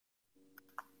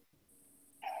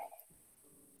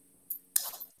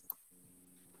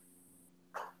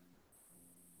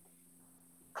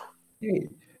Hey,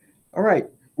 all right.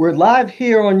 We're live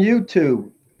here on YouTube.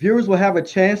 Viewers will have a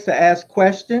chance to ask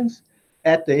questions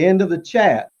at the end of the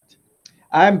chat.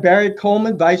 I'm Barry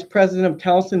Coleman, Vice President of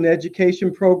Counseling and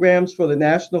Education Programs for the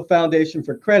National Foundation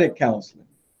for Credit Counseling.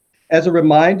 As a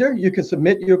reminder, you can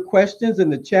submit your questions in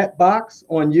the chat box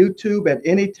on YouTube at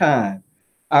any time.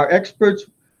 Our experts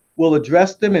will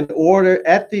address them in order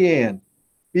at the end.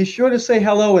 Be sure to say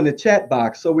hello in the chat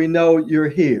box so we know you're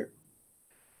here.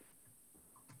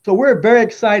 So we're very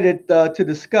excited to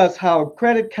discuss how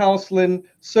credit counseling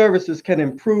services can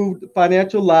improve the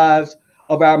financial lives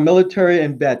of our military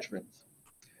and veterans.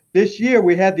 This year,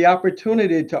 we had the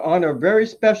opportunity to honor a very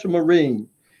special Marine,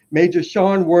 Major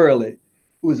Sean Worley,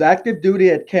 who was active duty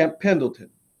at Camp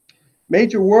Pendleton.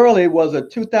 Major Worley was a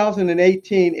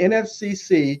 2018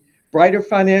 NFCC Brighter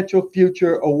Financial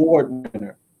Future Award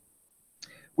winner.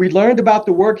 We learned about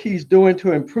the work he's doing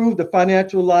to improve the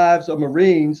financial lives of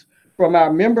Marines from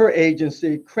our member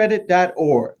agency,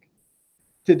 credit.org.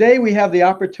 Today, we have the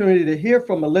opportunity to hear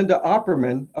from Melinda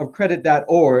Opperman of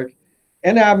credit.org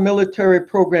and our military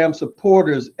program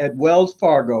supporters at Wells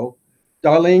Fargo,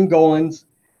 Darlene Goins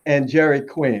and Jerry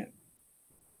Quinn.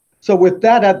 So with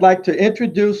that, I'd like to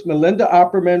introduce Melinda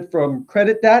Opperman from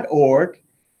credit.org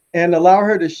and allow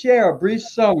her to share a brief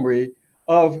summary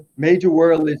of Major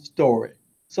Worley's story.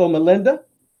 So Melinda?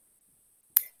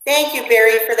 Thank you,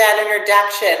 Barry, for that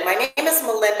introduction. My name is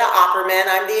Melinda Opperman.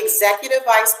 I'm the Executive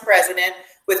Vice President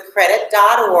with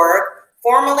Credit.org,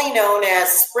 formerly known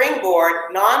as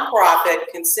Springboard Nonprofit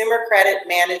Consumer Credit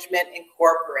Management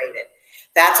Incorporated.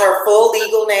 That's our full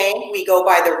legal name. We go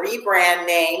by the rebrand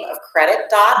name of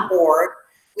Credit.org.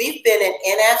 We've been an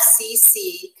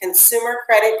NFCC Consumer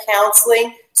Credit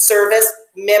Counseling Service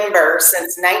member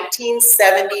since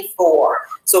 1974.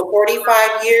 So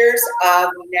 45 years of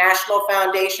National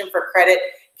Foundation for Credit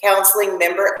Counseling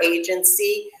member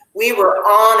agency. We were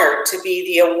honored to be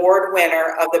the award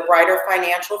winner of the Brighter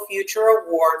Financial Future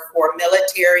Award for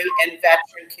military and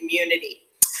veteran community.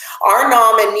 Our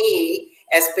nominee,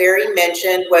 as Barry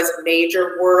mentioned, was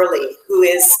Major Worley, who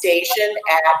is stationed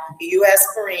at the U.S.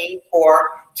 Marine Corps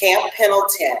Camp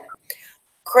Pendleton.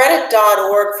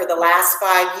 Credit.org for the last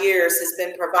 5 years has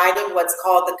been providing what's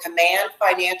called the Command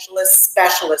Financialist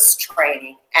Specialist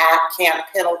Training at Camp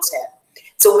Pendleton.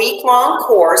 It's a week-long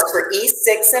course for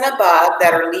E6 and above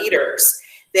that are leaders.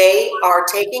 They are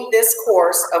taking this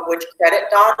course, of which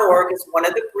Credit.org is one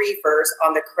of the briefers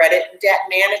on the credit and debt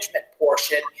management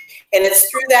portion. And it's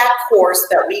through that course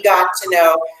that we got to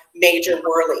know Major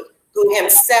Worley, who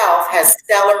himself has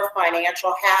stellar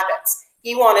financial habits.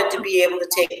 He wanted to be able to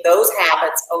take those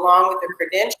habits along with the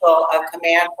credential of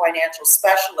Command Financial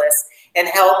Specialist and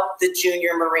help the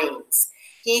junior Marines.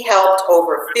 He helped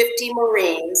over 50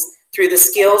 Marines through the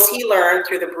skills he learned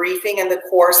through the briefing and the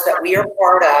course that we are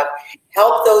part of,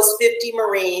 help those 50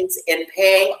 Marines in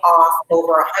paying off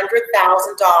over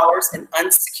 $100,000 in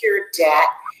unsecured debt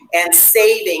and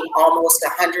saving almost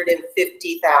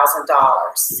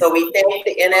 $150,000. So we thank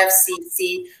the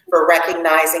NFCC for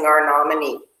recognizing our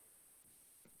nominee.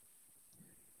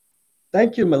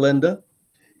 Thank you, Melinda.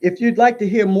 If you'd like to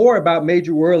hear more about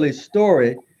Major Worley's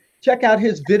story, check out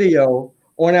his video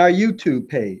on our YouTube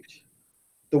page.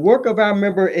 The work of our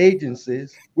member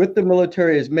agencies with the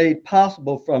military is made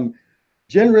possible from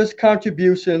generous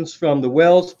contributions from the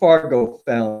Wells Fargo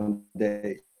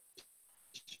Foundation.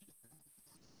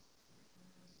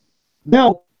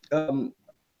 Now,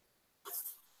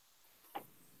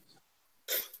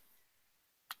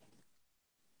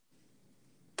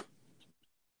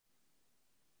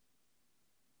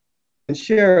 and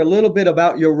share a little bit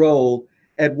about your role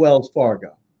at Wells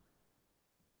Fargo.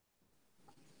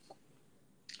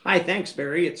 Hi, thanks,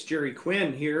 Barry. It's Jerry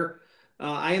Quinn here.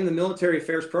 I am the Military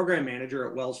Affairs Program Manager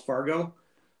at Wells Fargo.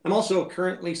 I'm also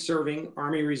currently serving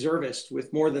Army Reservist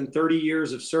with more than 30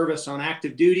 years of service on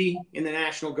active duty in the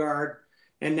National Guard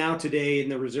and now today in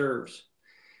the Reserves.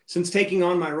 Since taking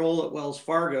on my role at Wells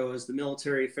Fargo as the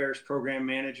Military Affairs Program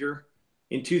Manager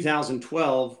in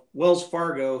 2012, Wells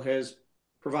Fargo has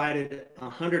provided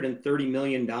 $130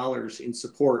 million in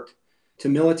support to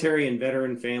military and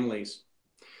veteran families.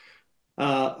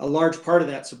 A large part of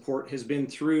that support has been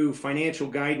through financial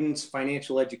guidance,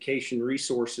 financial education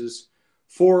resources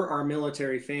for our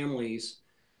military families.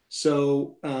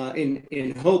 So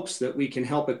in hopes that we can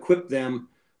help equip them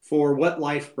for what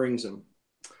life brings them.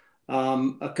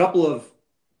 A couple of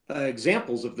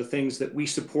examples of the things that we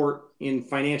support in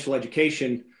financial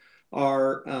education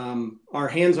are our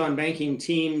hands-on banking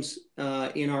teams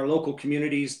in our local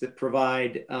communities that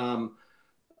provide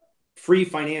free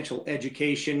financial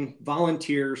education,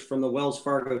 volunteers from the Wells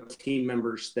Fargo team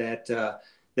members that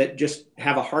that just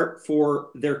have a heart for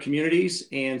their communities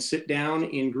and sit down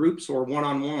in groups or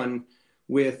one-on-one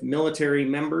with military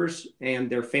members and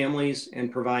their families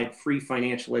and provide free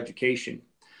financial education.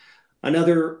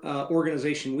 Another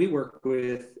organization we work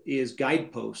with is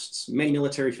Guideposts. Many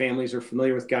military families are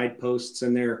familiar with Guideposts,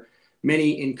 and there are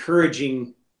many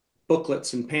encouraging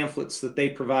booklets and pamphlets that they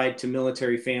provide to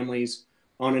military families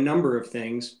on a number of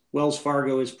things. Wells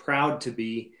Fargo is proud to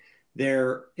be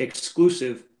their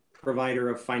exclusive provider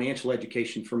of financial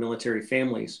education for military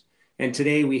families. And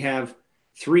today we have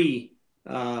 3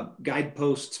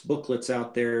 Guideposts booklets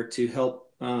out there to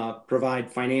help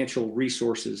provide financial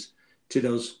resources to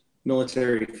those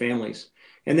military families.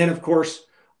 And then, of course,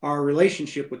 our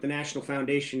relationship with the National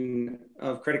Foundation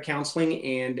of Credit Counseling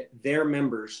and their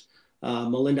members,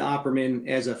 Melinda Opperman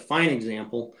as a fine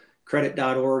example,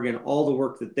 credit.org and all the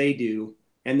work that they do,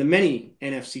 and the many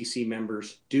NFCC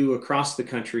members do across the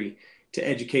country to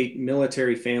educate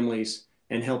military families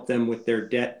and help them with their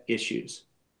debt issues.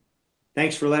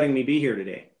 Thanks for letting me be here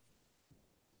today.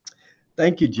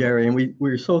 Thank you, Jerry. And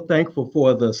we're so thankful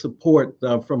for the support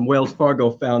from Wells Fargo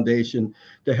Foundation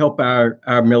to help our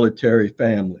military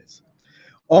families.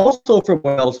 Also from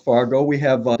Wells Fargo, we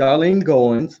have Darlene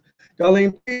Goins.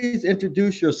 Darlene, please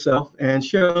introduce yourself and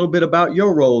share a little bit about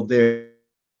your role there.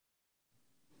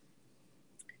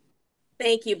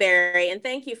 Thank you, Barry, and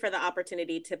thank you for the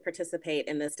opportunity to participate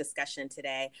in this discussion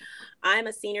today. I'm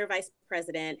a Senior Vice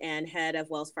President and head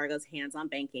of Wells Fargo's Hands-on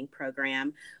Banking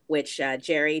program, which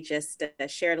Jerry just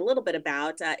shared a little bit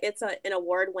about. It's an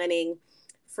award-winning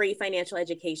free financial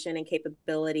education and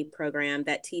capability program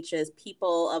that teaches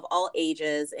people of all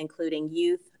ages, including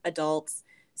youth, adults,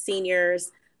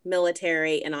 seniors,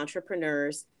 military, and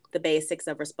entrepreneurs, the basics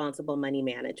of responsible money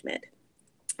management.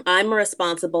 I'm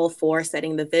responsible for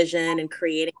setting the vision and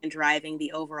creating and driving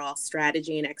the overall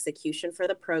strategy and execution for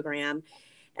the program.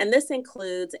 And this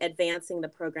includes advancing the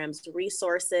program's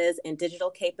resources and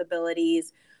digital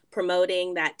capabilities,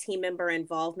 promoting that team member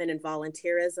involvement and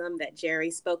volunteerism that Jerry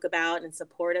spoke about in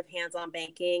support of hands-on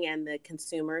banking and the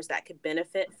consumers that could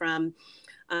benefit from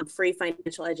free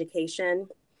financial education.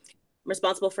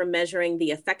 Responsible for measuring the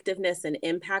effectiveness and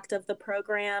impact of the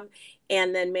program,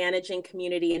 and then managing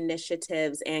community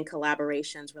initiatives and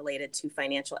collaborations related to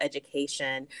financial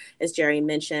education. As Jerry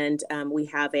mentioned, we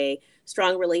have a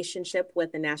strong relationship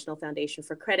with the National Foundation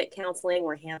for Credit Counseling,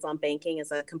 where hands-on banking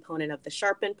is a component of the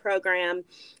Sharpen program,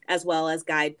 as well as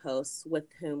Guideposts, with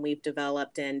whom we've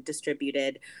developed and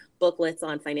distributed booklets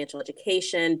on financial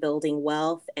education, building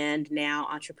wealth, and now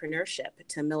entrepreneurship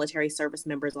to military service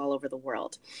members all over the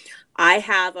world. I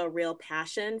have a real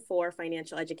passion for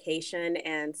financial education,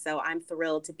 and so I'm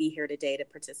thrilled to be here today to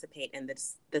participate in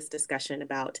this discussion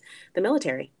about the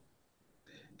military.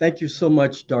 Thank you so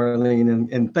much,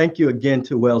 Darlene, and thank you again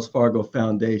to Wells Fargo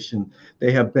Foundation.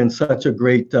 They have been such a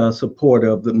great supporter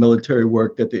of the military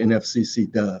work that the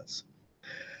NFCC does.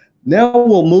 Now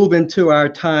we'll move into our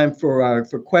time for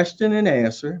question and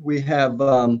answer. We have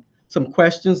some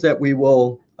questions that we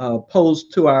will pose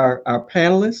to our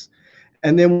panelists,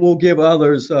 and then we'll give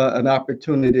others an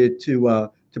opportunity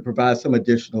to provide some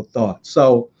additional thoughts.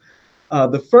 So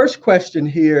the first question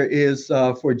here is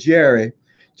for Jerry.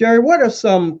 Jerry, what are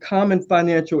some common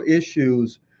financial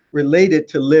issues related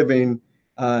to living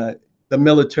the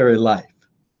military life?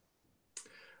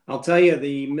 I'll tell you,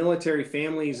 the military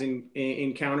families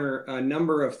encounter a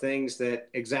number of things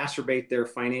that exacerbate their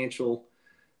financial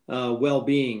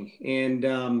well-being.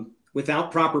 And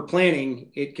without proper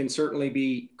planning, it can certainly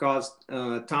be caused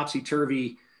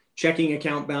topsy-turvy checking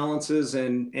account balances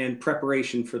and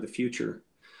preparation for the future.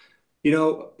 You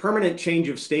know, permanent change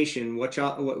of station, what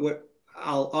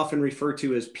I'll often refer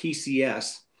to as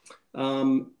PCS,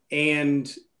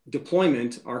 and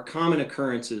deployment are common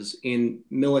occurrences in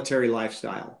military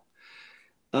lifestyle.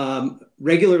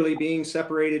 Regularly being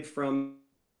separated from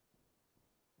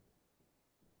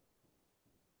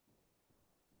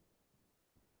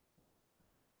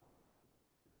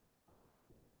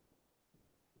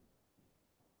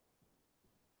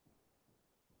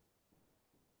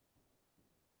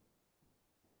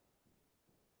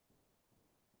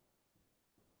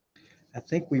I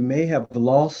think we may have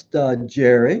lost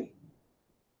Jerry.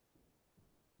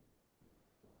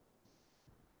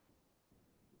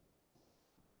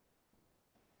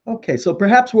 Okay, so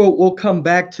perhaps we'll come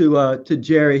back to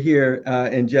Jerry here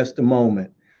in just a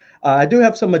moment. I do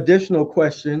have some additional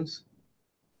questions,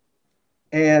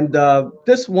 and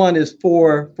this one is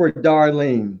for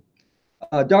Darlene.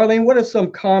 Darlene, what are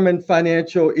some common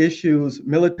financial issues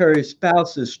military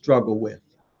spouses struggle with?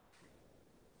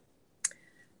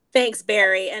 Thanks,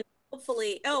 Barry. And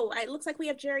hopefully, it looks like we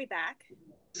have Jerry back.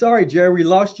 Sorry, Jerry, we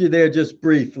lost you there just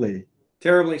briefly.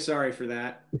 Terribly sorry for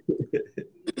that.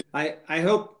 I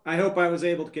hope I was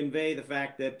able to convey the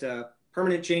fact that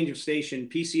permanent change of station,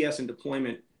 PCS, and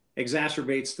deployment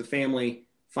exacerbates the family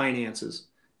finances.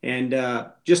 And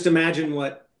just imagine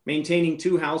what maintaining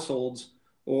two households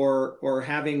or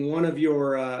having one of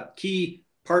your key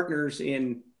partners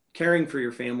in caring for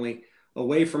your family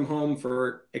away from home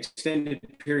for extended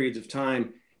periods of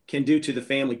time can do to the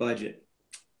family budget.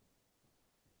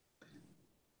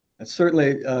 I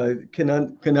certainly can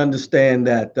understand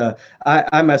that.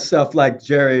 I myself, like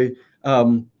Jerry,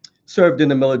 served in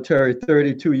the military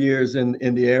 32 years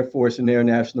in the Air Force and Air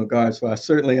National Guard, so I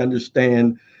certainly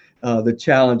understand the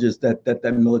challenges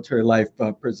that military life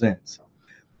presents.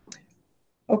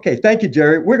 Okay, thank you,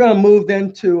 Jerry. We're going to move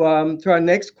then to our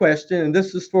next question, and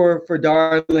this is for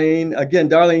Darlene. Again,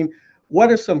 Darlene,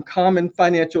 what are some common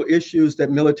financial issues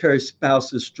that military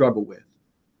spouses struggle with?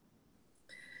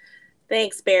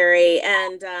 Thanks, Barry.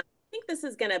 And I think this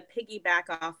is going to piggyback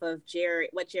off of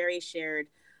what Jerry shared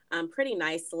pretty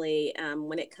nicely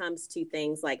when it comes to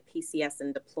things like PCS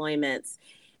and deployments.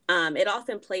 It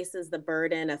often places the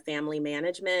burden of family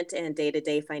management and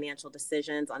day-to-day financial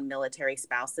decisions on military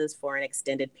spouses for an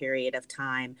extended period of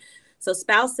time. So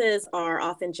spouses are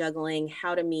often juggling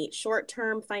how to meet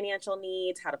short-term financial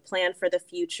needs, how to plan for the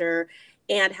future,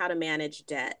 and how to manage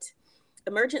debt.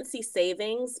 Emergency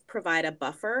savings provide a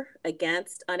buffer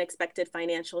against unexpected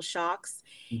financial shocks,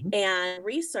 and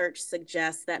research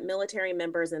suggests that military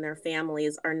members and their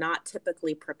families are not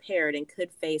typically prepared and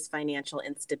could face financial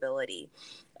instability.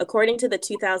 According to the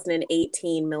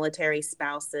 2018 Military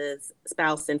Spouse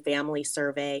and Family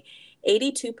Survey,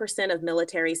 82% of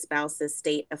military spouses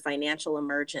state a financial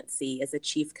emergency is a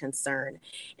chief concern,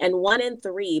 and 1 in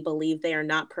 3 believe they are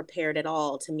not prepared at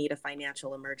all to meet a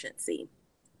financial emergency.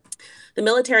 The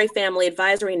Military Family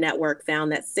Advisory Network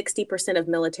found that 60% of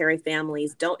military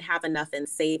families don't have enough in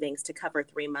savings to cover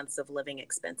 3 months of living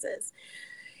expenses.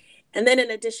 And then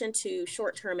in addition to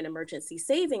short-term and emergency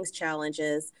savings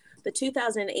challenges, the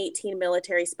 2018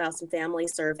 Military Spouse and Family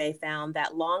Survey found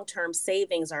that long-term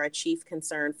savings are a chief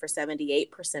concern for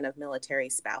 78% of military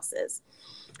spouses.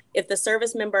 If the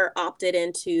service member opted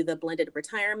into the blended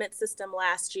retirement system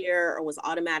last year or was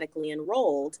automatically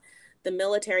enrolled, the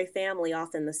military family,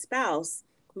 often the spouse,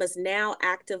 must now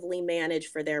actively manage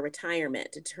for their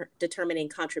retirement, determining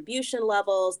contribution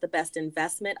levels, the best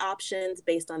investment options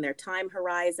based on their time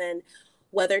horizon,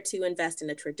 whether to invest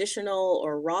in a traditional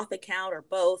or Roth account or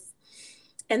both.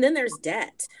 And then there's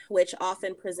debt, which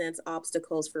often presents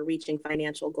obstacles for reaching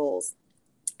financial goals.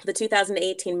 The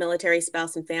 2018 Military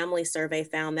Spouse and Family Survey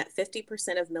found that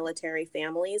 50% of military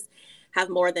families have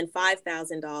more than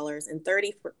 $5,000 and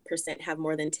 30% have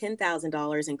more than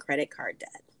 $10,000 in credit card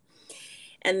debt.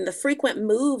 And the frequent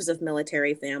moves of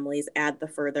military families add the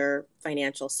further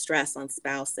financial stress on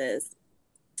spouses.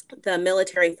 The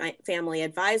Military Family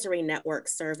Advisory Network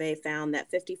survey found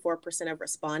that 54% of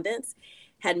respondents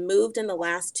had moved in the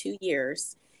last 2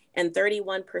 years, and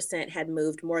 31% had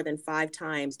moved more than 5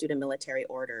 times due to military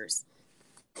orders.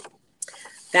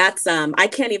 That's, I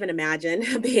can't even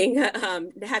imagine being,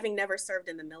 having never served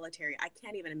in the military, I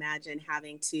can't even imagine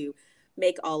having to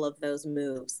make all of those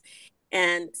moves.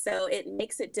 And so it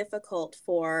makes it difficult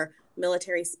for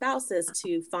military spouses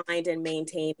to find and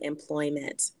maintain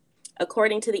employment.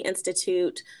 According to the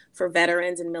Institute for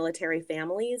Veterans and Military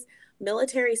Families,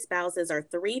 military spouses are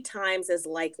 3 times as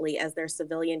likely as their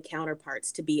civilian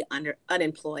counterparts to be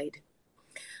unemployed.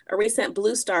 A recent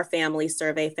Blue Star Family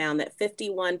survey found that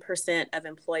 51% of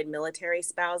employed military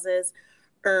spouses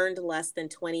earned less than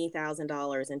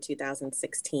 $20,000 in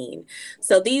 2016.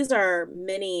 So these are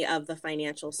many of the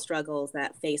financial struggles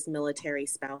that face military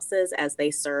spouses as they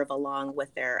serve along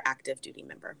with their active duty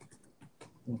member.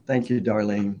 Well, thank you,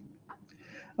 Darlene.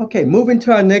 Okay, moving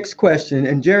to our next question.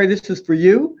 And Jerry, this is for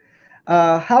you.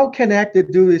 How can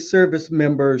active duty service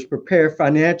members prepare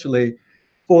financially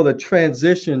for the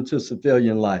transition to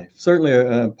civilian life? Certainly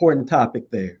an important topic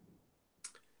there.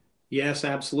 Yes,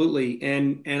 absolutely.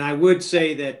 And I would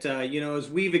say that, as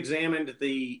we've examined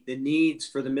the needs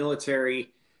for the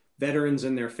military veterans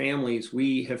and their families,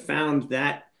 we have found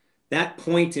that that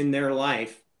point in their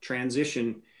life,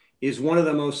 transition, is one of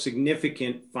the most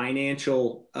significant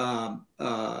financial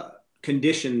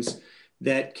conditions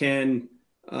that can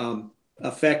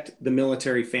affect the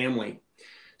military family.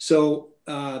 So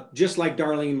just like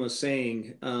Darlene was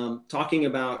saying, talking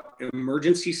about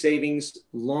emergency savings,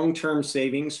 long-term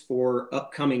savings for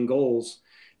upcoming goals,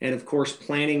 and of course,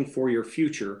 planning for your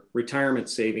future, retirement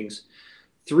savings,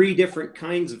 3 different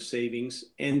kinds of savings.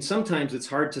 And sometimes it's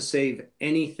hard to save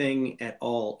anything at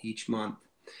all each month.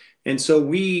 And so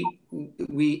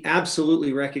we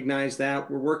absolutely recognize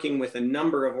that. We're working with a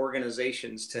number of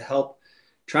organizations to help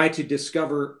try to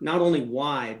discover not only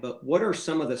why, but what are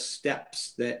some of the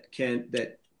steps that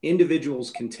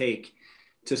individuals can take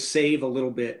to save a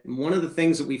little bit. And one of the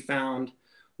things that we found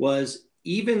was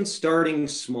even starting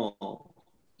small,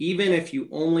 even if you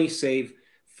only save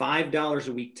 $5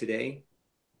 a week today,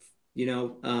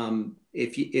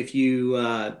 if you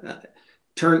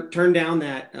turn down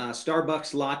that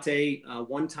Starbucks latte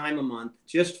one time a month,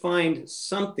 just find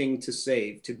something to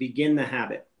save to begin the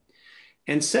habit,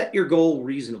 and set your goal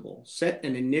reasonable. Set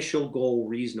an initial goal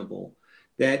reasonable,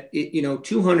 that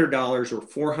 $200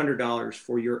 or $400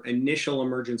 for your initial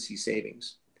emergency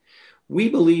savings. We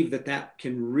believe that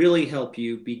can really help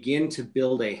you begin to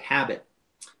build a habit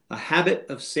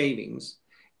of savings.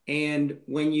 And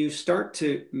when you start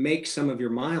to make some of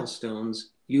your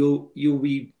milestones, you'll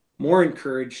be more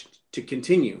encouraged to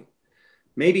continue.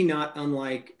 Maybe not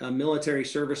unlike a military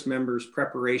service member's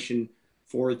preparation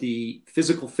for the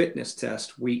physical fitness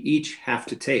test we each have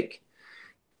to take.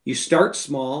 You start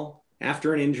small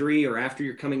after an injury or after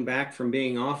you're coming back from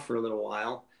being off for a little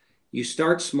while. You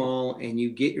start small and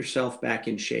you get yourself back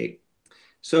in shape.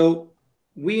 So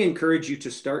we encourage you to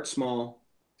start small,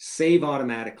 save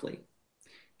automatically,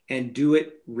 and do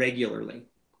it regularly.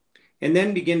 And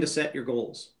then begin to set your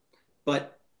goals.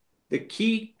 But the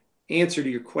key answer to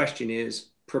your question is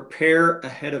prepare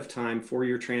ahead of time for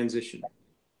your transition.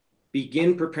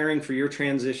 Begin preparing for your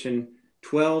transition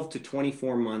 12 to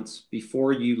 24 months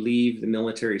before you leave the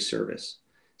military service.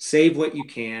 Save what you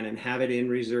can and have it in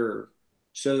reserve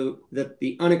so that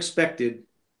the unexpected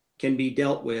can be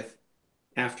dealt with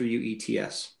after you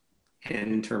ETS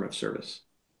and in term of service.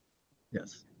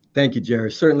 Yes. Thank you,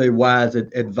 Jerry. Certainly wise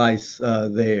advice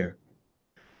there.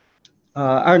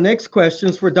 Our next question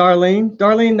is for Darlene.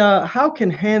 Darlene, how can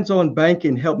hands-on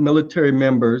banking help military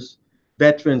members,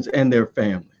 veterans, and their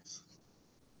families?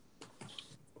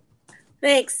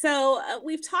 Thanks. So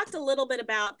we've talked a little bit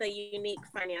about the unique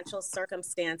financial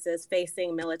circumstances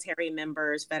facing military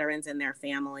members, veterans, and their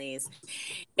families.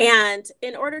 And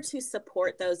in order to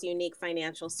support those unique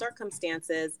financial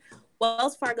circumstances,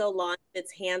 Wells Fargo launched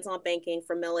its Hands-on Banking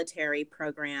for Military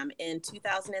program in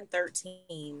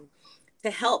 2013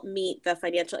 to help meet the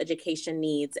financial education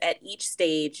needs at each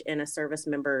stage in a service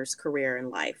member's career and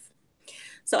life.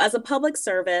 So as a public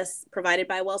service provided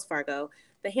by Wells Fargo,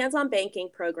 the Hands-on Banking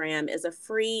program is a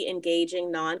free,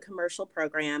 engaging, non-commercial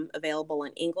program available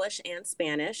in English and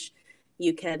Spanish.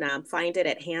 You can find it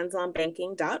at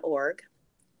handsonbanking.org.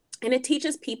 And it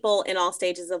teaches people in all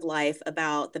stages of life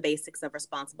about the basics of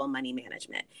responsible money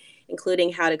management,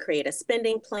 including how to create a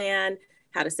spending plan,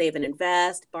 how to save and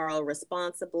invest, borrow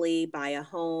responsibly, buy a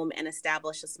home, and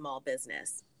establish a small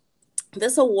business.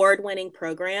 This award-winning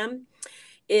program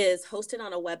is hosted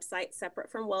on a website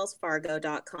separate from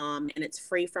wellsfargo.com, and it's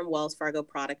free from Wells Fargo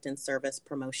product and service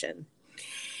promotion.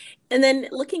 And then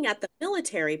looking at the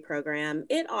military program,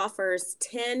 it offers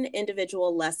 10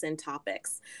 individual lesson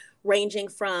topics, ranging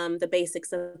from the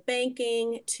basics of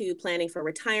banking to planning for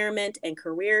retirement and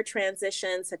career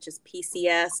transitions, such as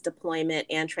PCS, deployment,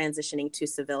 and transitioning to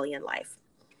civilian life.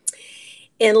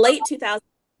 In late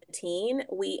 2017,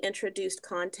 we introduced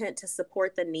content to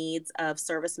support the needs of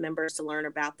service members to learn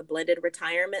about the blended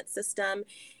retirement system,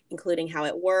 including how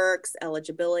it works,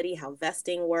 eligibility, how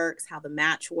vesting works, how the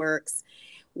match works,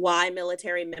 why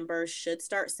military members should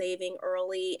start saving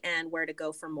early, and where to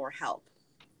go for more help.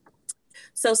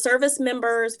 So service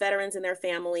members, veterans, and their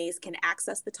families can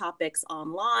access the topics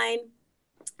online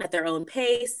at their own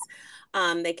pace.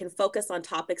 They can focus on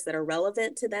topics that are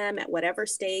relevant to them at whatever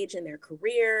stage in their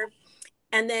career.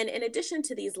 And then in addition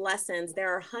to these lessons,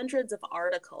 there are hundreds of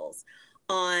articles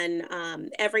on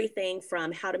everything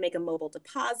from how to make a mobile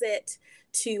deposit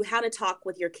to how to talk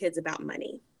with your kids about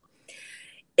money.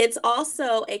 It's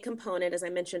also a component, as I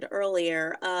mentioned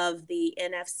earlier, of the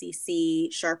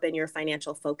NFCC Sharpen Your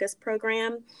Financial Focus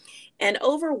program. And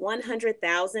over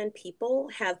 100,000 people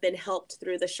have been helped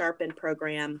through the Sharpen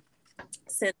program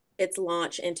since its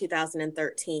launch in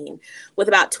 2013, with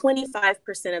about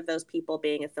 25% of those people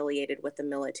being affiliated with the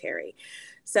military.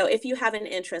 So if you have an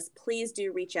interest, please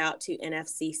do reach out to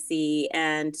NFCC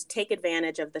and take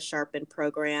advantage of the Sharpen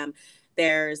program.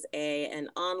 There's an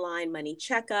online money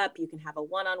checkup. You can have a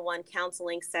one-on-one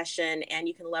counseling session, and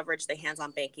you can leverage the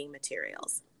hands-on banking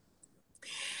materials.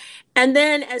 And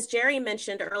then, as Jerry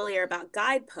mentioned earlier about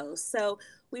guideposts, so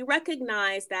we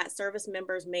recognize that service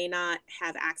members may not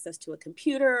have access to a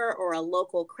computer or a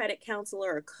local credit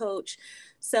counselor or coach.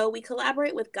 So we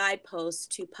collaborate with Guideposts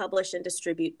to publish and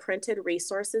distribute printed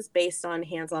resources based on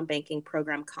hands-on banking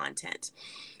program content.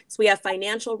 So we have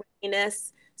financial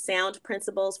readiness, sound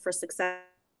principles for successful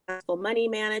money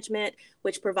management,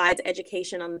 which provides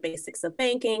education on the basics of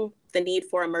banking, the need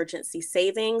for emergency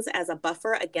savings as a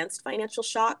buffer against financial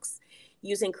shocks,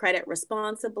 using credit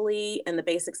responsibly, and the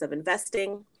basics of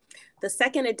investing. The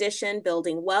second edition,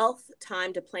 Building Wealth,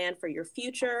 Time to Plan for Your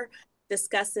Future,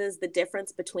 discusses the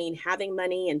difference between having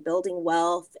money and building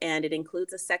wealth, and it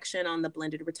includes a section on the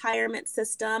blended retirement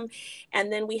system.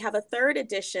 And then we have a third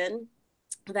edition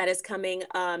that is coming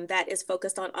that is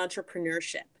focused on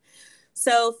entrepreneurship.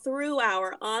 So through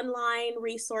our online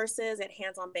resources at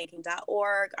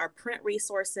handsonbanking.org, our print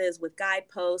resources with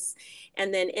Guideposts,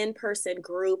 and then in-person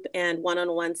group and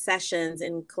one-on-one sessions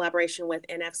in collaboration with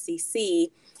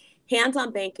NFCC,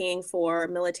 Hands-on Banking for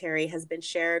Military has been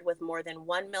shared with more than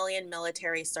 1 million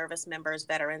military service members,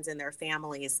 veterans, and their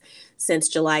families since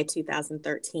July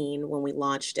 2013 when we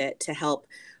launched it to help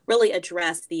really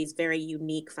address these very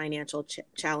unique financial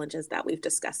challenges that we've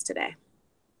discussed today.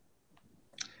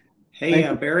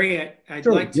 Hey, Barry, I'd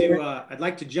like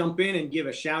to jump in and give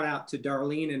a shout out to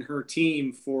Darlene and her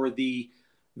team for the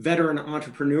veteran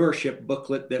entrepreneurship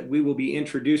booklet that we will be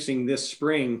introducing this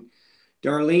spring.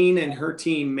 Darlene and her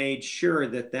team made sure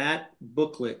that that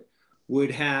booklet would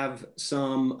have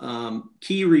some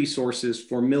key resources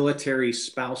for military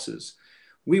spouses.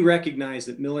 We recognize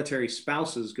that military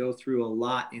spouses go through a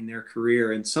lot in their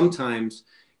career and sometimes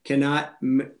cannot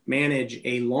manage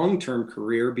a long-term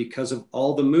career because of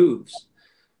all the moves.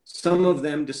 Some of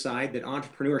them decide that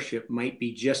entrepreneurship might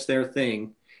be just their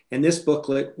thing. And this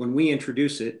booklet, when we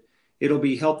introduce it, it'll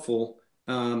be helpful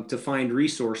to find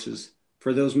resources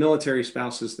for those military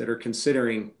spouses that are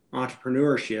considering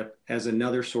entrepreneurship as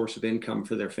another source of income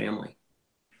for their family.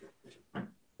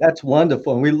 That's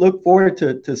wonderful. And we look forward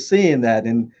to seeing that.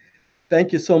 And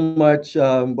thank you so much,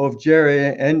 both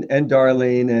Jerry and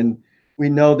Darlene. And we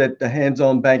know that the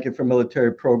Hands-on Banking for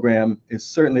Military program is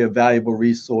certainly a valuable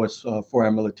resource for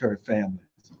our military families.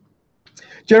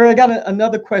 Jerry, I got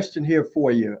another question here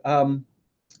for you.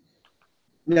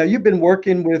 Now, you've been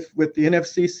working with the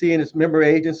NFCC and its member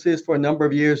agencies for a number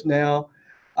of years now.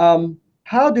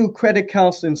 How do credit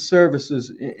counseling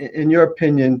services, in your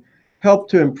opinion, help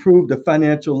to improve the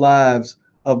financial lives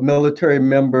of military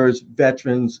members,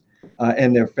 veterans,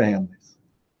 and their families?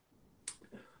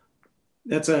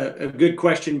 That's a good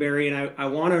question, Barry. And I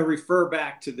want to refer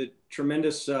back to the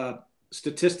tremendous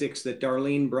statistics that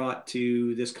Darlene brought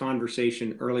to this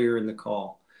conversation earlier in the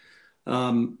call.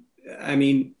 I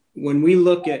mean, when we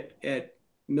look at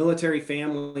military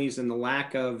families and the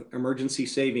lack of emergency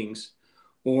savings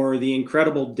or the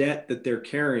incredible debt that they're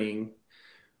carrying,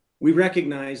 we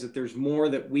recognize that there's more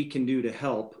that we can do to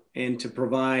help and to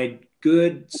provide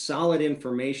good, solid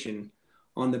information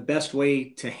on the best way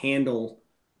to handle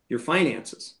your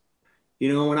finances.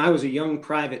 You know, when I was a young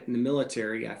private in the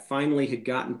military, I finally had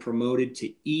gotten promoted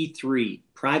to E3,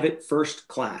 Private First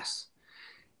Class.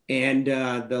 And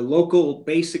the local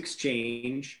base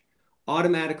exchange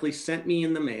automatically sent me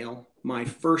in the mail my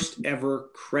first ever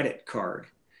credit card.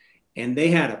 And they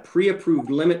had a pre-approved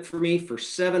limit for me for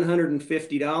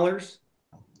 $750.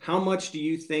 How much do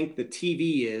you think the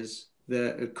TV is,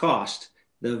 the cost,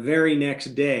 the very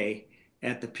next day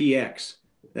at the PX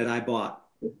that I bought?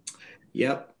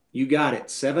 Yep, you got it,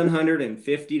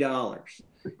 $750.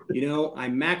 You know, I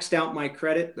maxed out my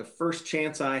credit the first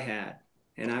chance I had,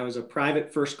 and I was a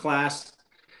private first class.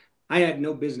 I had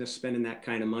no business spending that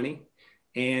kind of money,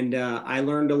 and I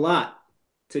learned a lot.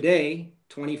 Today,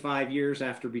 25 years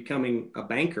after becoming a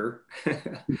banker,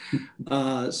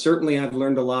 certainly I've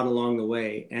learned a lot along the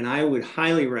way, and I would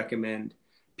highly recommend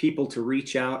people to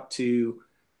reach out to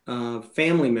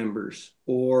family members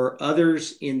or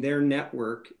others in their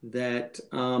network that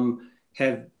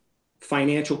have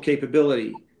financial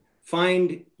capability.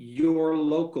 Find your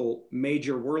local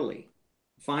Major Worley.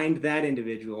 Find that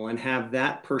individual and have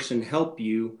that person help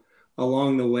you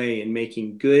along the way in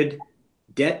making good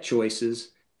debt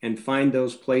choices and find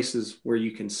those places where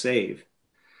you can save.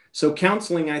 So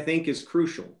counseling, I think, is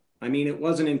crucial. I mean, it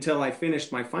wasn't until I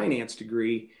finished my finance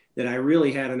degree that I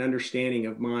really had an understanding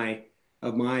of my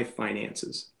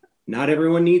finances. Not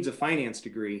everyone needs a finance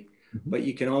degree, but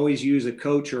you can always use a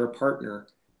coach or a partner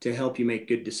to help you make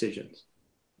good decisions.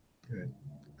 Good.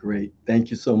 Great.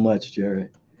 Thank you so much, Jerry.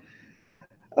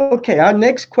 Okay, our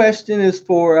next question is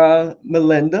for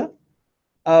Melinda.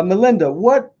 Melinda,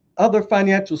 what other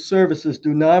financial services do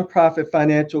nonprofit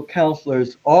financial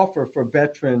counselors offer for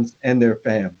veterans and their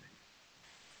families?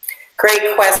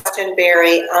 Great question,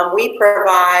 Barry. We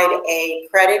provide a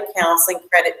credit counseling,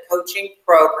 credit coaching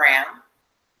program,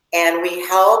 and we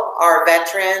help our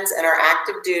veterans and our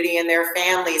active duty and their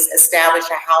families establish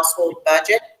a household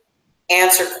budget,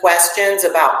 answer questions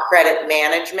about credit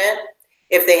management.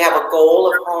 If they have a goal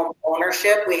of home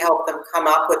ownership, we help them come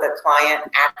up with a client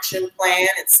action plan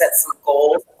and set some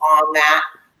goals on that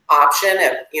option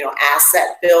of,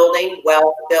 asset building,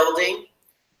 wealth building.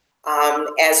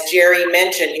 As Jerry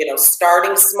mentioned,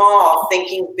 starting small,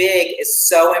 thinking big is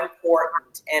so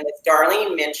important. And as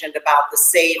Darlene mentioned about the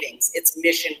savings, it's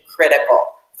mission critical.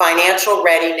 Financial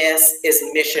readiness is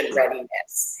mission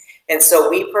readiness. And so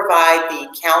we provide the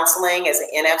counseling as an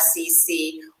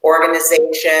NFCC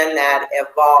organization that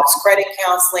involves credit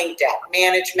counseling, debt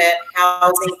management,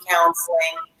 housing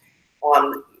counseling.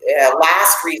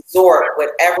 Last resort would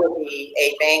ever be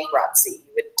a bankruptcy.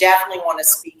 You would definitely want to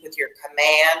speak with your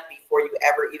command before you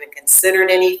ever even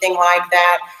considered anything like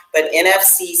that. But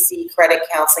NFCC credit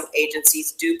counseling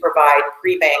agencies do provide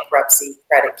pre-bankruptcy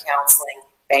credit counseling,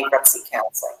 bankruptcy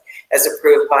counseling, as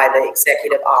approved by the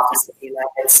Executive Office of the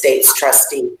United States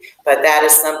Trustee. But that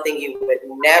is something you would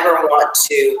never want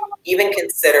to even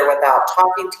consider without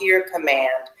talking to your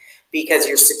command, because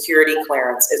your security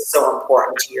clearance is so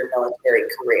important to your military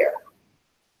career.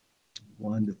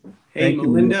 Wonderful. Hey,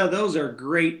 Melinda, those are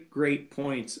great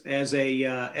points. As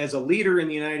a leader in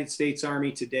the United States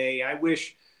Army today, I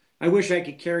wish I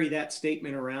could carry that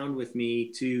statement around with me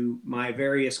to my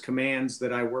various commands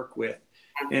that I work with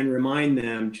and remind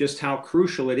them just how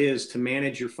crucial it is to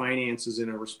manage your finances in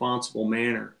a responsible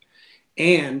manner.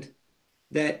 And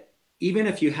that even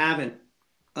if you haven't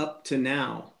up to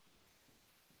now,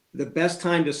 the best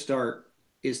time to start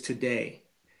is today.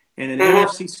 And the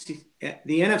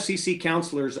NFCC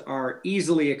counselors are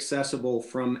easily accessible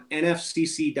from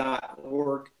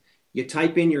nfcc.org. You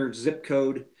type in your zip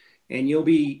code and you'll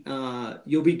be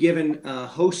given a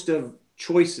host of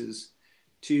choices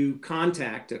to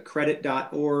contact a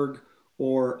credit.org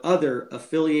or other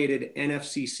affiliated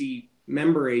NFCC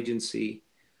member agency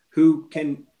who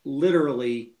can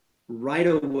literally right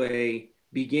away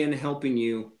begin helping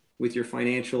you with your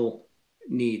financial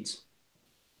needs.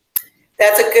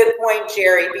 That's a good point,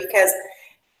 Jerry, because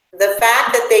the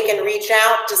fact that they can reach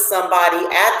out to somebody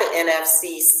at the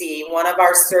NFCC, one of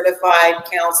our certified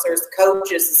counselors,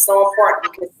 coaches, is so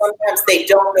important because sometimes they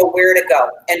don't know where to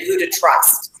go and who to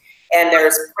trust. And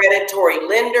there's predatory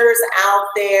lenders out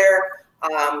there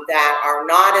that are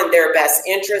not in their best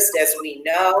interest, as we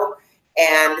know.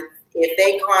 And if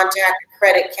they contact a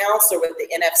credit counselor with the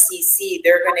NFCC,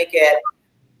 they're going to get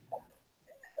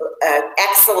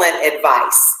excellent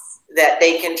advice that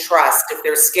they can trust. If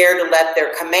they're scared to let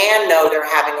their command know they're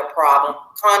having a problem,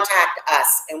 contact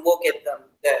us and we'll give them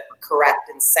the correct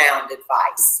and sound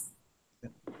advice.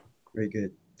 Very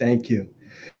good. Thank you.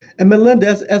 And Melinda,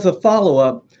 as a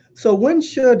follow-up, so when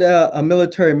should a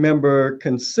military member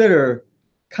consider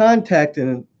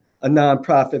contacting a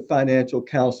nonprofit financial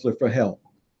counselor for help?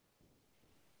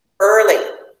 Early.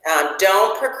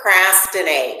 Don't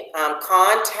procrastinate.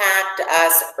 Contact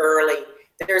us early.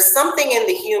 There's something in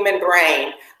the human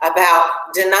brain about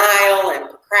denial and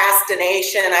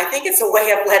procrastination. I think it's a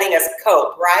way of letting us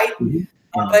cope, right? Mm-hmm.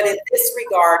 But in this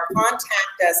regard,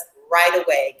 contact us right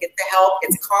away. Get the help.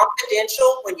 It's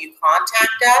confidential when you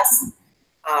contact us.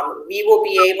 We will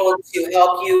be able to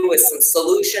help you with some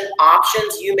solution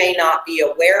options you may not be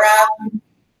aware of.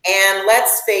 And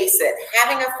let's face it,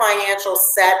 having a financial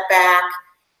setback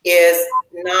is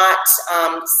not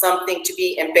something to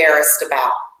be embarrassed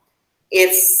about.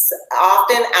 It's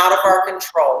often out of our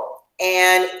control.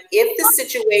 And if the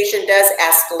situation does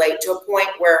escalate to a point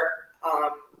where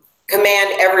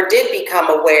command ever did become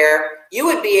aware, you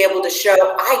would be able to show,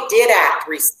 I did act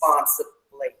responsibly.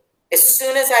 As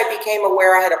soon as I became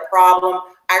aware I had a problem,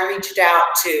 I reached out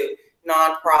to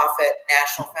nonprofit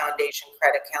National Foundation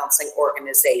Credit Counseling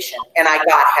Organization, and I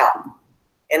got help.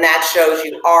 And that shows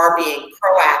you are being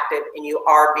proactive and you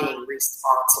are being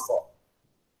responsible.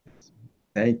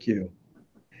 Thank you.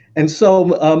 And so,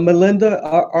 Melinda,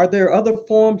 are there other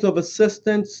forms of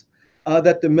assistance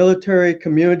that the military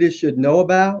community should know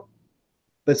about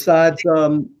besides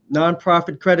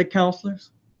nonprofit credit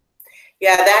counselors?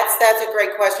 Yeah, that's a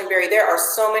great question, Barry. There are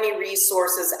so many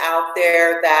resources out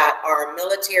there that are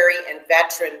military and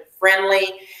veteran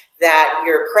friendly that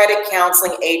your credit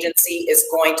counseling agency is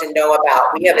going to know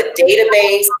about. We have a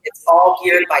database. It's all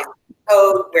geared by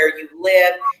code, where you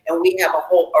live, and we have a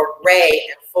whole array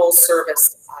and full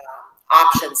service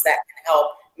options that can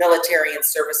help military and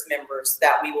service members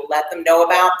that we will let them know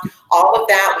about. All of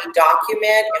that we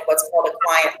document in what's called a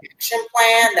client action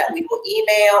plan that we will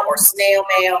email or snail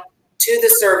mail to the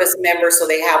service members, so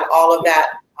they have all of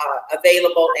that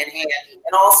available and handy.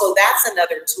 And also that's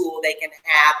another tool they can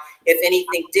have if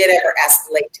anything did ever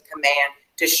escalate to command,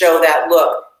 to show that,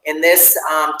 look, in this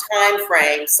time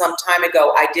frame, some time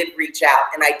ago, I did reach out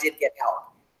and I did get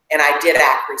help and I did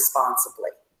act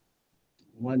responsibly.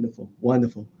 Wonderful,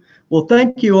 wonderful. Well,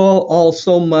 thank you all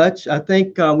so much. I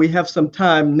think we have some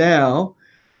time now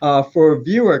for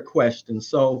viewer questions.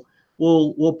 So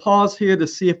we'll pause here to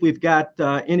see if we've got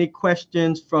any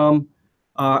questions from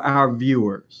our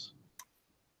viewers.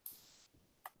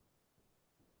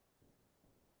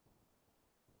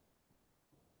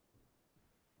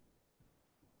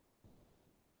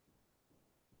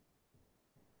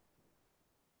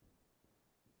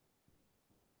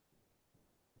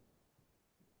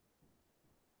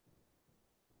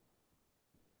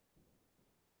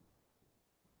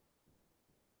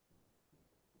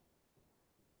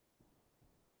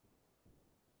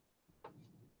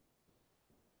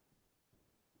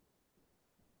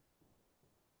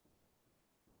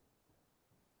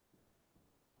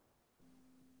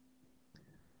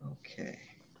 Okay.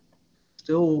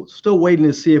 Still waiting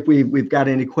to see if we've got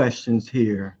any questions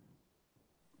here.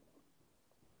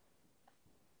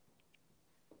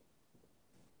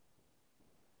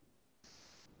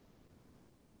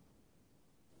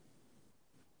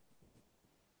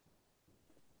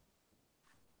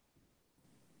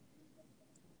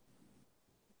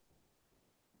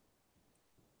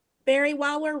 Barry,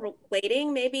 while we're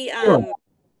waiting, maybe Sure.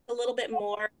 a little bit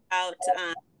more about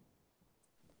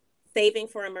saving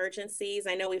for emergencies.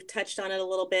 I know we've touched on it a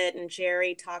little bit, and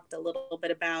Jerry talked a little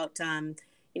bit about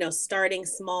starting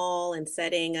small and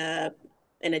setting an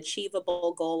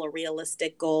achievable goal, a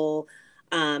realistic goal.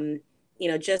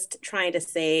 Just trying to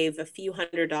save a few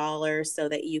 $100s so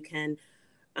that you can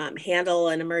handle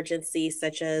an emergency,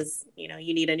 such as,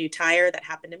 you need a new tire. That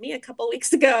happened to me a couple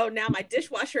weeks ago. Now my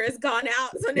dishwasher has gone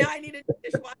out, so now I need a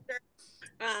dishwasher.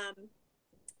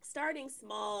 Starting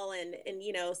small and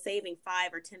saving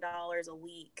 $5 or $10 a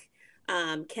week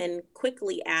can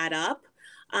quickly add up.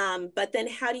 But then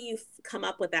how do you come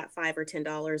up with that $5 or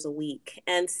 $10 a week?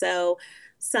 And so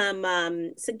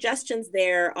some suggestions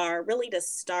there are really to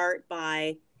start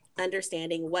by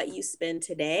understanding what you spend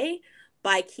today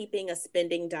by keeping a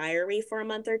spending diary for a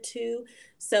month or two.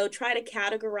 So try to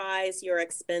categorize your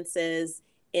expenses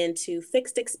into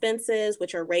fixed expenses,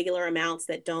 which are regular amounts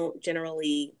that don't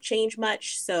generally change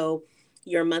much. So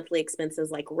your monthly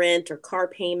expenses like rent or car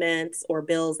payments, or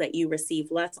bills that you receive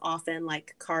less often,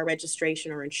 like car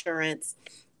registration or insurance.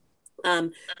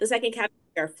 The second category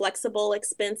are flexible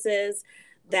expenses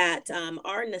that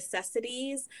are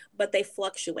necessities, but they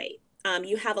fluctuate.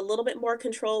 You have a little bit more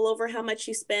control over how much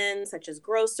you spend, such as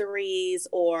groceries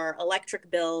or electric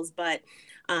bills, but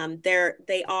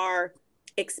they are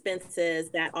expenses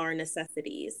that are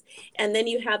necessities. And then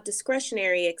you have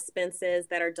discretionary expenses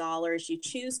that are dollars you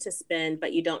choose to spend,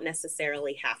 but you don't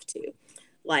necessarily have to,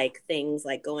 like things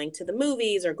like going to the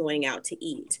movies or going out to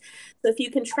eat. So if you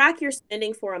can track your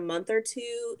spending for a month or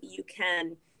two, you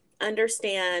can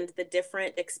understand the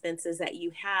different expenses that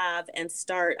you have and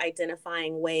start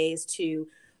identifying ways to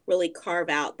really carve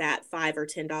out that $5 or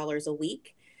 $10 a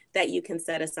week that you can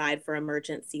set aside for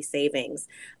emergency savings.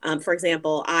 For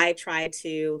example, I try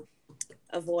to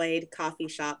avoid coffee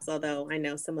shops, although I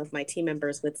know some of my team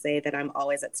members would say that I'm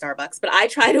always at Starbucks, but I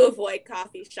try to avoid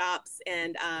coffee shops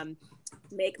and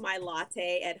make my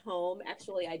latte at home.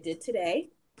 Actually, I did today.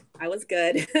 I was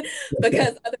good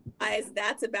because otherwise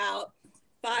that's about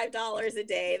 $5 a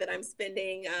day that I'm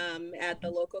spending at the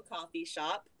local coffee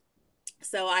shop.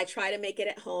 So I try to make it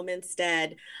at home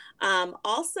instead.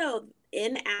 Also,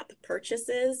 in-app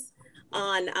purchases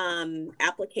on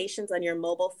applications on your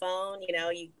mobile phone,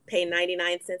 you pay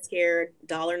 99 cents here,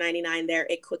 $1.99 there,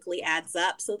 it quickly adds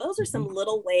up. So those are some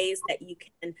little ways that you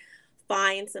can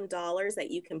find some dollars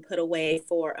that you can put away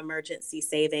for emergency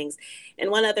savings. And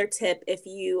one other tip, if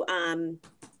you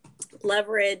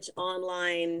leverage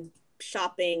online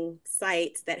shopping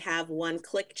sites that have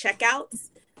one-click checkouts,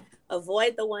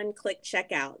 avoid the one-click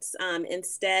checkouts.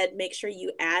 Instead, make sure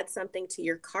you add something to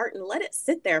your cart and let it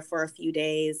sit there for a few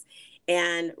days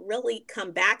and really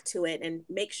come back to it and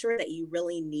make sure that you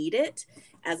really need it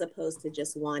as opposed to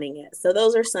just wanting it. So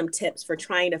those are some tips for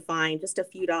trying to find just a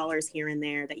few dollars here and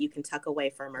there that you can tuck away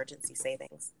for emergency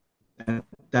savings.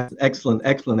 That's excellent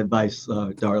advice,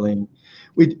 Darlene.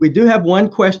 We do have one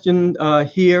question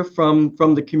here from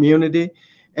the community,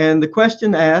 and the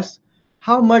question asks,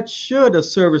 how much should a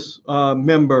service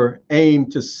member aim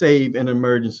to save in an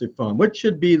emergency fund? What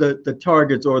should be the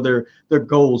targets or their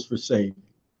goals for saving?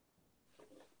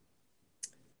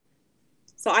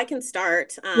 So I can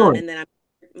start, Sure. and then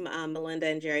Melinda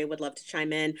and Jerry would love to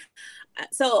chime in.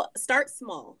 So start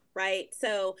small, right?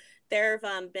 So there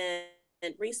have been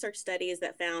research studies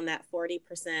that found that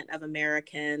 40% of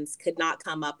Americans could not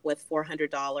come up with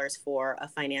 $400 for a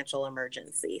financial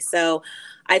emergency. So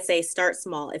I'd say start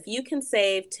small. If you can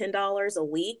save $10 a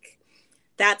week,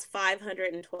 that's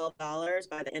 $512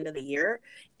 by the end of the year,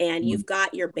 and you've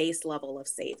got your base level of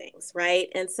savings, right?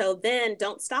 And so then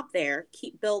don't stop there,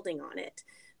 keep building on it.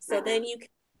 So then you can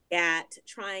at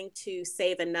trying to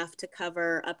save enough to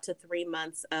cover up to 3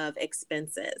 months of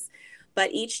expenses.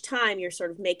 But each time you're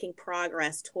sort of making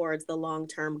progress towards the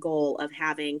long-term goal of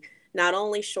having not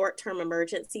only short-term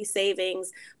emergency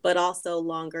savings, but also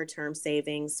longer-term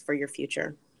savings for your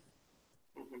future.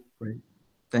 Great.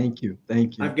 Thank you.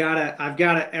 Thank you. I've got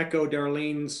to echo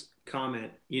Darlene's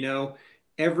comment. You know,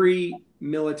 every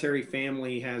military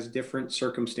family has different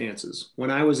circumstances.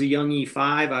 When I was a young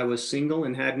E5, I was single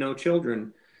and had no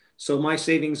children. So my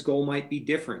savings goal might be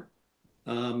different.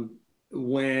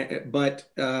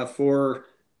 For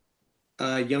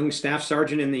a young staff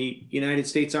sergeant in the United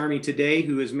States Army today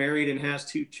who is married and has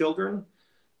 2 children,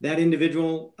 that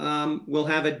individual will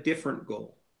have a different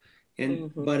goal.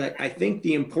 But I think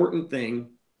the important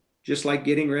thing, just like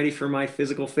getting ready for my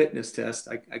physical fitness test,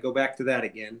 I go back to that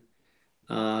again.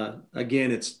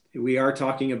 We are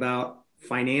talking about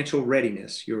financial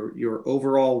readiness, your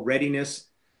overall readiness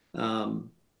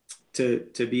to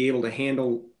be able to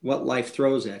handle what life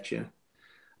throws at you.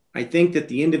 I think that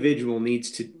the individual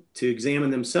needs to examine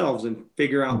themselves and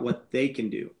figure out what they can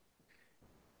do.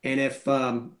 And if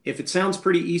it sounds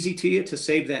pretty easy to you to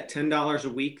save that $10 a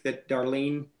week that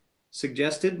Darlene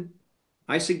suggested,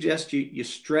 I suggest you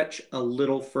stretch a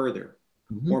little further,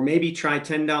 or maybe try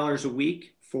 $10 a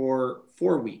week for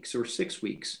 4 weeks or 6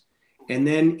 weeks, and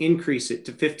then increase it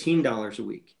to $15 a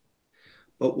week.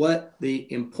 But what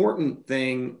the important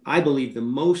thing, I believe the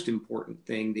most important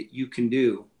thing that you can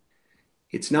do,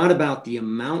 it's not about the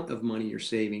amount of money you're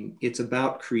saving. It's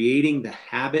about creating the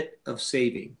habit of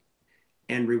saving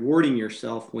and rewarding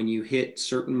yourself when you hit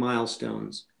certain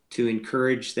milestones to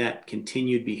encourage that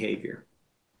continued behavior.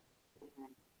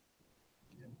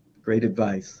 Great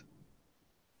advice.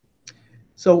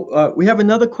 So we have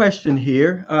another question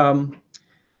here.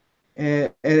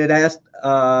 And it asked,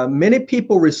 many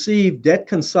people receive debt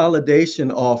consolidation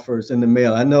offers in the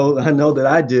mail. I know that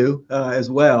I do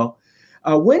as well.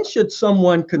 When should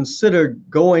someone consider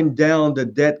going down the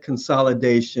debt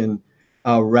consolidation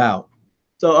route?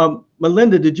 So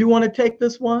Melinda, did you want to take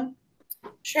this one?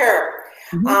 Sure.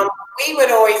 We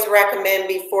would always recommend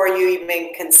before you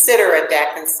even consider a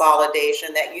debt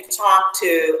consolidation that you talk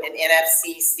to an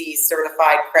NFCC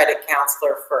certified credit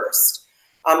counselor first.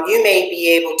 You may be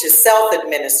able to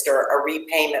self-administer a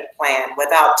repayment plan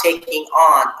without taking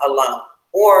on a loan,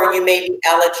 or you may be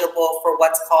eligible for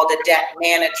what's called a debt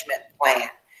management plan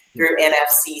through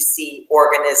NFCC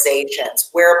organizations,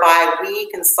 whereby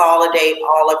we consolidate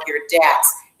all of your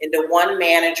debts into one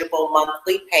manageable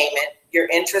monthly payment. Your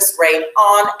interest rate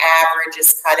on average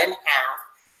is cut in half.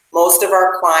 Most of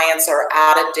our clients are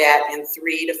out of debt in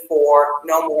 3 to 4,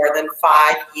 no more than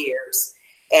 5 years.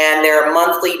 And their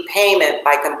monthly payment,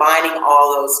 by combining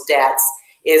all those debts,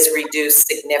 is reduced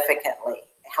significantly.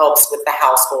 It helps with the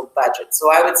household budget.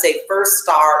 So I would say first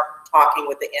start talking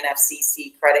with the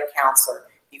NFCC credit counselor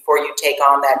before you take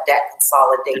on that debt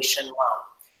consolidation loan.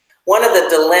 One of the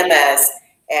dilemmas,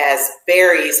 as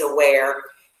Barry's aware,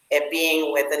 at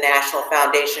being with the National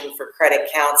Foundation for Credit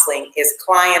Counseling, is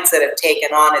clients that have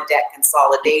taken on a debt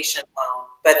consolidation loan,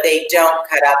 but they don't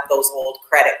cut up those old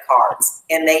credit cards,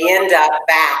 and they end up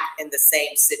back in the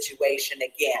same situation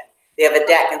again. They have a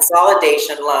debt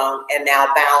consolidation loan and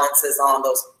now balances on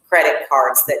those credit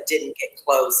cards that didn't get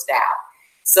closed out.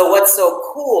 So what's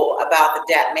so cool about the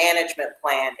debt management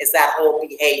plan is that whole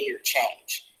behavior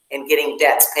change and getting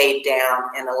debts paid down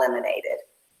and eliminated.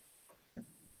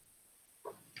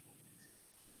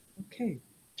 Okay.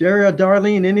 Jerry or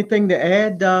Darlene, anything to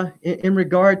add in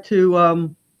regard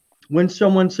to when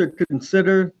someone should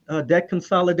consider debt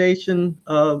consolidation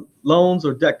loans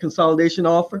or debt consolidation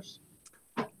offers?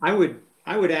 I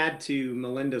would add to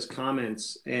Melinda's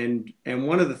comments, and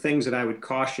one of the things that I would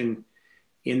caution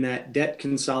in that debt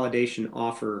consolidation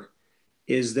offer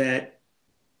is that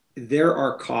there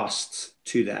are costs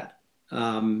to that.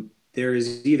 There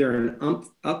is either an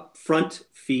upfront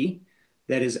fee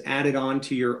that is added on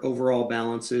to your overall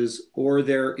balances, or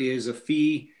there is a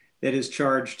fee that is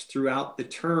charged throughout the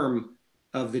term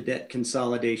of the debt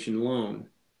consolidation loan.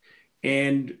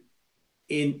 And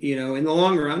in the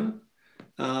long run,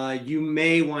 you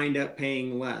may wind up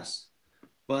paying less.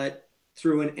 But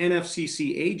through an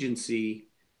NFCC agency,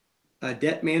 a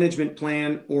debt management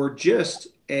plan, or just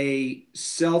a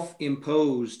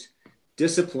self-imposed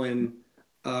discipline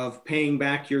of paying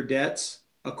back your debts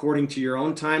according to your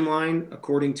own timeline,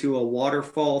 according to a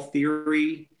waterfall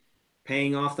theory,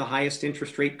 paying off the highest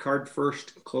interest rate card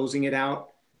first, closing it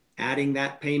out, adding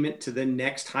that payment to the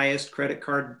next highest credit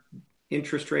card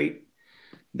interest rate.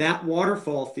 That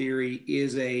waterfall theory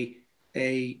is a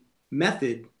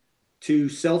method to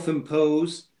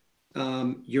self-impose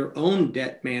your own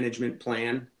debt management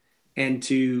plan and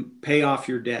to pay off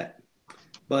your debt.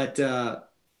 But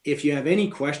if you have any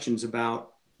questions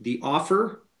about the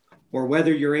offer or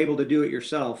whether you're able to do it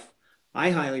yourself, I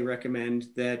highly recommend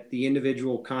that the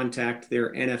individual contact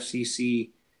their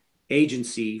NFCC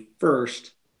agency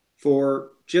first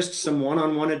for just some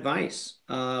one-on-one advice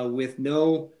with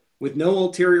no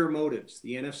ulterior motives.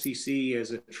 The NFCC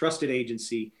is a trusted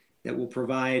agency that will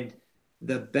provide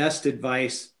the best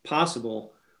advice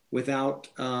possible without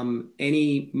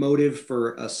any motive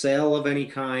for a sale of any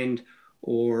kind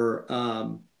or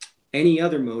any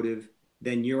other motive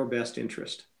than your best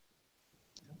interest.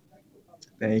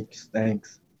 Thanks.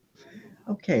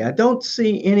 Okay, I don't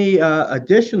see any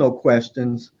additional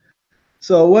questions.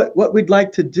 So what we'd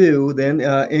like to do then,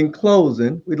 in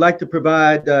closing, we'd like to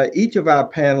provide each of our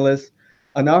panelists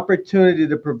an opportunity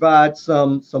to provide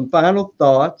some final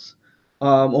thoughts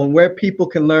on where people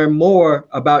can learn more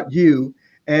about you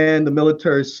and the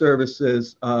military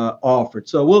services offered.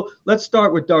 So let's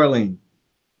start with Darlene.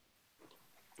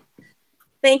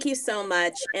 Thank you so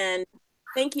much. And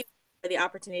thank you for the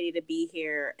opportunity to be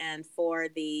here and for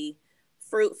the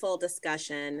fruitful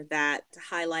discussion that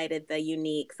highlighted the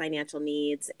unique financial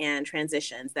needs and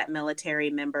transitions that military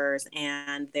members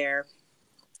and their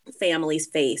families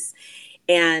face,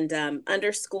 and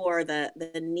underscore the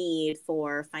need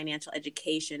for financial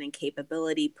education and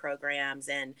capability programs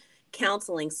and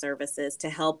counseling services to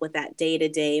help with that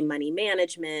day-to-day money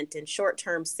management and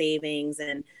short-term savings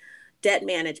and debt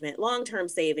management, long-term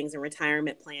savings and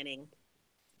retirement planning.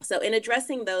 So in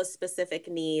addressing those specific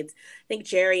needs, I think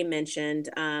Jerry mentioned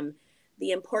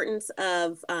the importance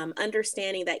of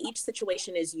understanding that each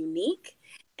situation is unique.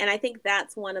 And I think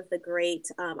that's one of the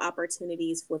great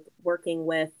opportunities with working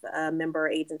with a member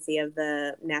agency of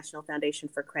the National Foundation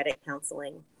for Credit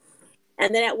Counseling.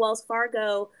 And then at Wells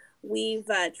Fargo, we've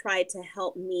tried to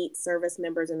help meet service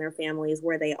members and their families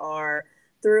where they are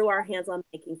through our Hands-on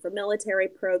Banking for Military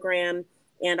program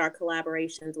and our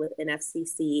collaborations with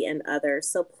NFCC and others.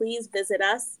 So please visit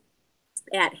us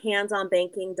at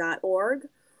handsonbanking.org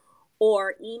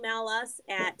or email us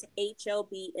at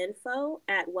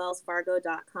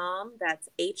hobinfo@wellsfargo.com. That's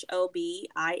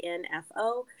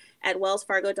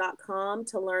HOBINFO@wellsfargo.com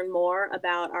to learn more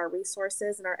about our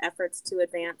resources and our efforts to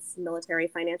advance military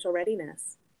financial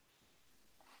readiness.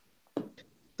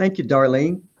 Thank you,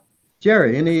 Darlene.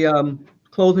 Jerry, any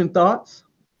closing thoughts?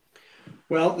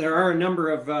 Well, there are a number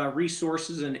of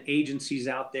resources and agencies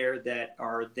out there that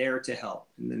are there to help.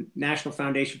 And the National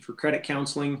Foundation for Credit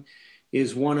Counseling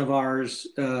is one of our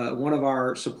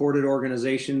supported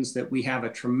organizations that we have a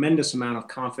tremendous amount of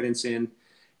confidence in,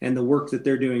 and the work that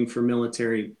they're doing for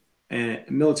military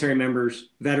members,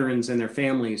 veterans, and their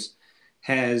families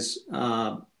has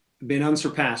been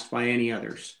unsurpassed by any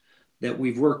others that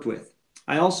we've worked with.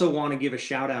 I also want to give a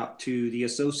shout out to the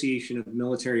Association of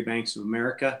Military Banks of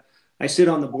America. I sit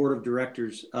on the board of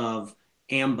directors of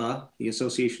AMBA, the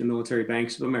Association of Military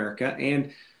Banks of America,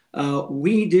 and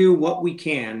we do what we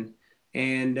can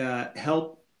and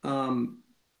help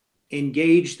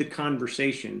engage the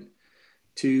conversation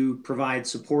to provide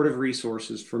supportive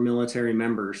resources for military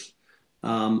members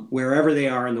wherever they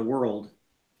are in the world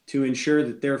to ensure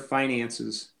that their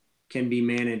finances can be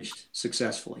managed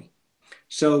successfully.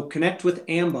 So connect with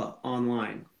AMBA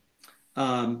online.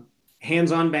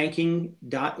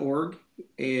 Handsonbanking.org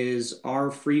is our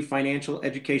free financial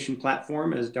education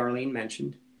platform, as Darlene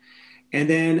mentioned. And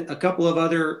then a couple of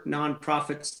other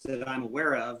nonprofits that I'm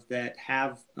aware of that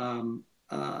have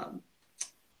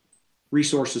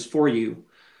resources for you.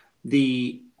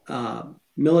 The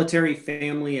Military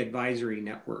Family Advisory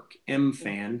Network,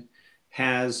 MFAN,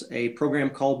 has a program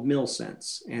called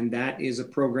MilSense, and that is a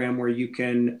program where you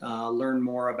can learn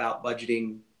more about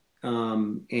budgeting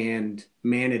and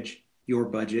manage your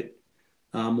budget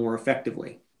more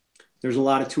effectively. There's a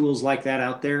lot of tools like that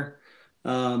out there.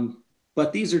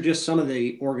 But these are just some of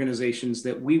the organizations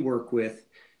that we work with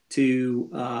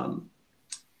to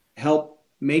help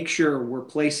make sure we're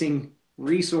placing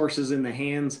resources in the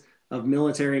hands of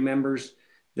military members,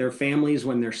 their families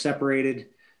when they're separated,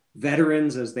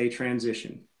 veterans as they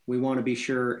transition. We want to be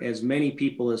sure as many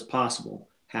people as possible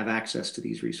have access to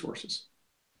these resources.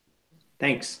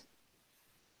 Thanks.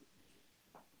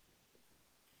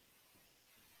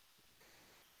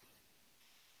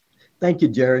 Thank you,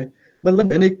 Jerry.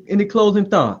 But any closing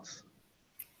thoughts?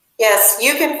 Yes,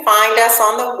 you can find us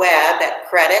on the web at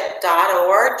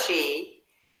credit.org,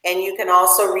 and you can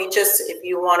also reach us if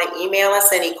you want to email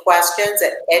us any questions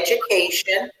at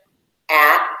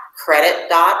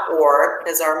education@credit.org,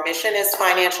 because our mission is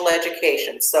financial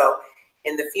education. So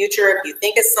in the future, if you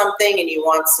think of something and you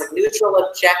want some neutral,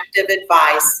 objective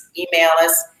advice, email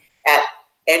us at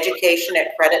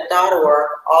education@credit.org.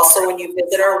 Also, when you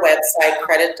visit our website,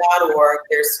 credit.org,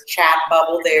 there's a chat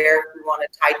bubble there if you want to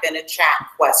type in a chat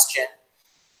question.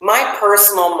 My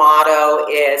personal motto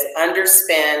is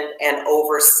underspend and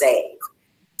oversave.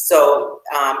 So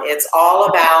it's all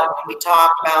about, when we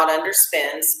talk about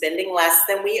underspend, spending less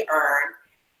than we earn.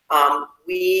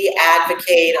 We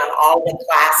advocate on all the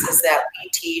classes that we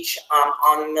teach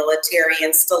on military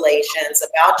installations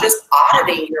about just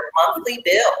auditing your monthly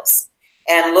bills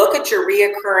and look at your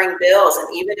reoccurring bills.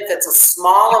 And even if it's a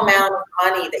small amount of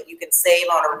money that you can save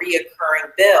on a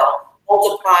reoccurring bill,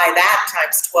 multiply that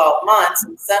times 12 months,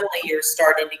 and suddenly you're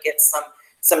starting to get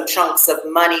some chunks of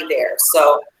money there.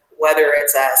 So whether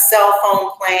it's a cell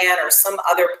phone plan or some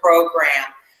other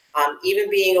program, even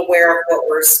being aware of what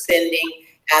we're spending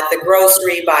at the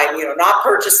grocery by, not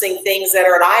purchasing things that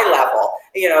are at eye level,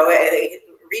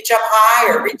 reach up high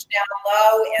or reach down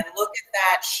low and look at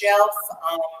that shelf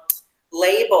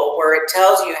label where it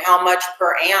tells you how much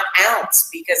per ounce,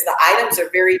 because the items are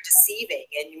very deceiving.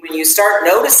 And when you start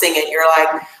noticing it, you're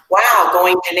like, wow,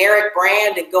 going generic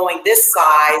brand and going this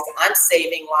size, I'm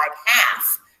saving like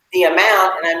half the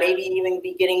amount, and I maybe even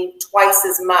be getting twice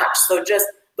as much. So just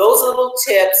those little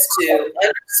tips to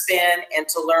underspend and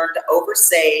to learn to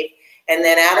oversave. And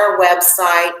then at our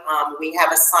website, we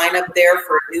have a sign up there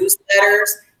for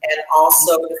newsletters and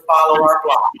also to follow our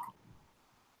blog.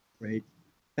 Great.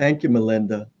 Thank you,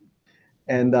 Melinda.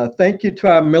 And thank you to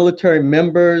our military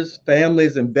members,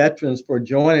 families, and veterans for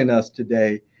joining us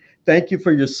today. Thank you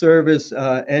for your service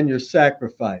and your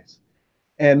sacrifice.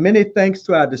 And many thanks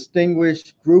to our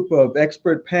distinguished group of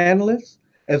expert panelists,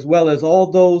 as well as all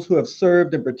those who have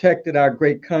served and protected our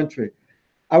great country.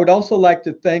 I would also like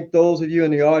to thank those of you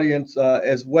in the audience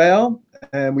as well.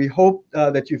 And we hope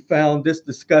that you found this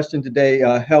discussion today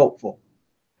helpful.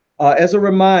 As a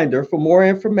reminder, for more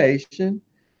information,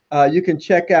 you can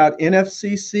check out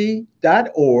nfcc.org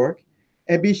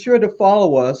and be sure to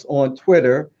follow us on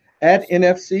Twitter at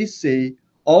NFCC,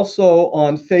 also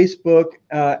on Facebook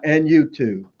and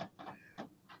YouTube.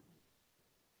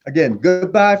 Again,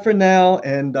 goodbye for now,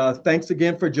 and thanks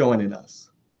again for joining us.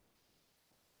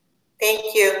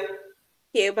 Thank you. Thank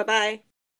you. Bye-bye.